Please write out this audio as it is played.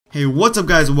Hey, what's up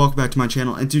guys, and welcome back to my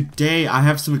channel, and today I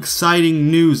have some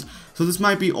exciting news. So this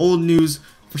might be old news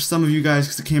for some of you guys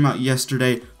because it came out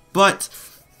yesterday, but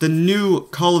the new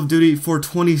Call of Duty for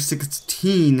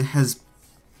 2016 has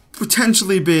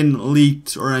potentially been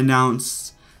leaked or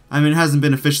announced. I mean, it hasn't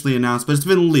been officially announced, but it's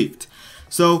been leaked.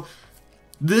 So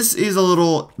this is a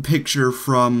little picture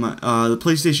from the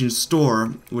PlayStation Store,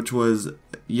 which was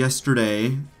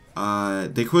yesterday.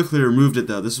 They quickly removed it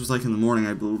though. This was like in the morning,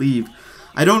 I believe.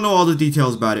 I don't know all the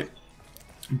details about it,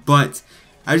 but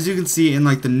as you can see in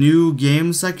like the new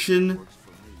game section,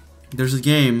 there's a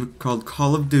game called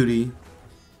Call of Duty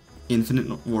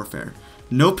Infinite Warfare.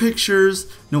 No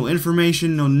pictures, no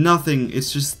information, no nothing.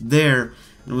 It's just there.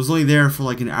 It was only there for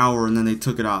like an hour and then they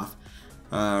took it off,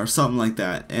 or something like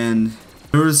that. And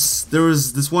there was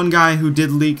this one guy who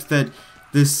did leak that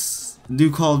this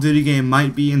new Call of Duty game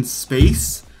might be in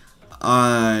space.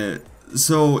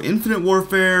 So Infinite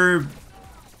Warfare,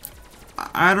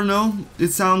 I don't know. It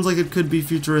sounds like it could be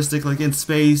futuristic, like in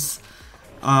space.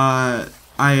 I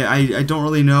don't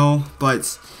really know,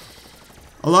 but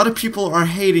a lot of people are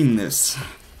hating this,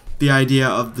 the idea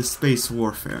of the space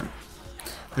warfare.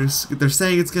 They're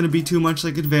saying it's gonna be too much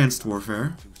like Advanced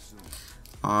Warfare.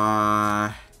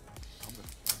 I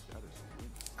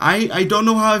don't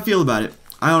know how I feel about it.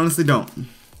 I honestly don't.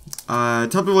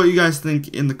 Tell me what you guys think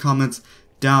in the comments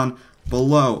down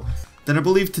below. Then I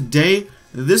believe today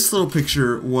this little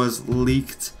picture was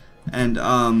leaked, and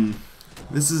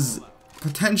this is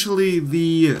potentially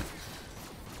the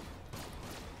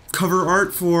cover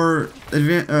art for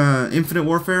Infinite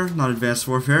Warfare, not Advanced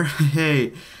Warfare.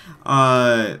 Hey,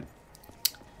 but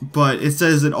it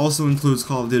says it also includes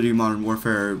Call of Duty Modern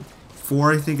Warfare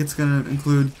 4. I think it's gonna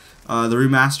include the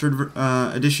remastered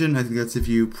edition. I think that's if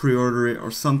you pre-order it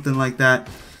or something like that.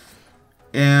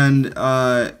 And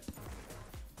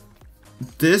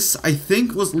this, I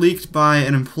think, was leaked by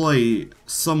an employee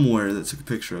somewhere that took a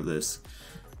picture of this.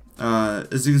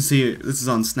 As you can see, this is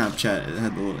on Snapchat.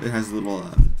 It has a little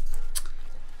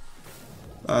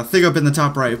thing up in the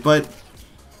top right, but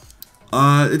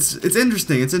it's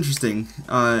interesting. It's interesting.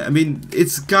 I mean,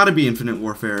 it's got to be Infinite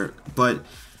Warfare, but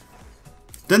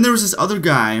then there was this other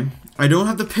guy. I don't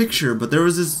have the picture, but there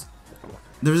was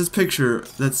this picture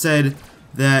that said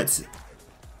that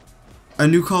a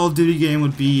new Call of Duty game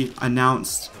would be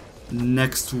announced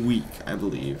next week, I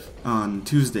believe, on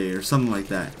Tuesday or something like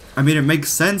that. I mean, it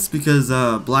makes sense because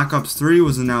Black Ops 3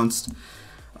 was announced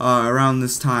around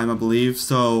this time, I believe.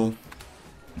 So,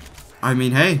 I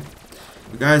mean, hey,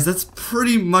 guys, that's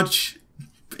pretty much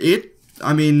it.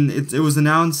 I mean, it was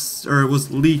announced, or it was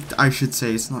leaked, I should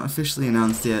say. It's not officially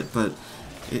announced yet, but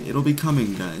it'll be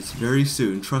coming, guys, very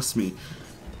soon. Trust me.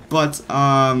 But,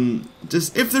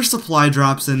 just, if there's supply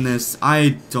drops in this,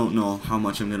 I don't know how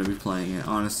much I'm going to be playing it,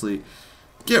 honestly.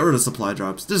 Get rid of supply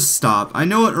drops. Just stop. I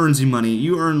know it earns you money.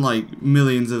 You earn, like,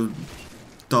 millions of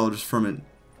dollars from it,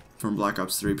 from Black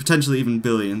Ops 3. Potentially even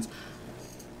billions.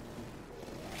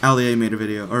 Allie made a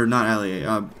video, or not Allie,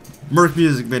 Merc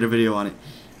Music made a video on it.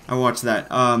 I watched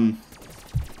that.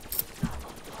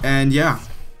 And, yeah.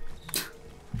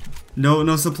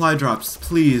 No supply drops.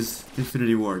 Please,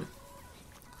 Infinity Ward.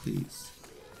 Please.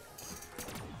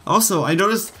 Also, I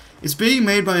noticed it's being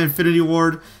made by Infinity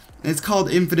Ward, and it's called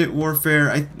Infinite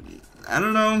Warfare. I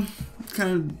don't know,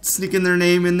 kind of sneaking their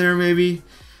name in there maybe.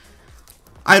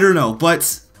 I don't know,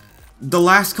 but the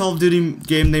last Call of Duty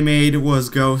game they made was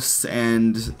Ghosts,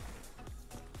 and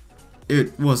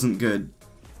it wasn't good.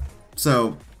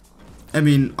 So, I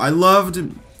mean, I loved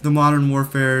the Modern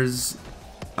Warfares,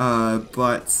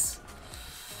 but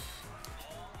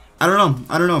I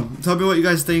don't know. Tell me what you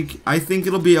guys think. I think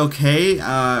it'll be okay.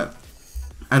 I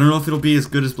don't know if it'll be as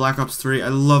good as Black Ops 3. I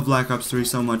love Black Ops 3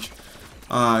 so much.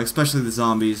 Especially the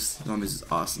zombies. Zombies is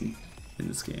awesome in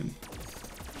this game.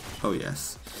 Oh,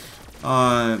 yes.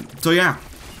 So, yeah.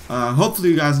 Hopefully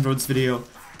you guys enjoyed this video.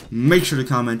 Make sure to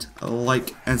comment,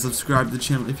 like, and subscribe to the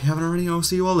channel if you haven't already. I'll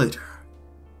see you all later.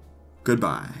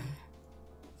 Goodbye.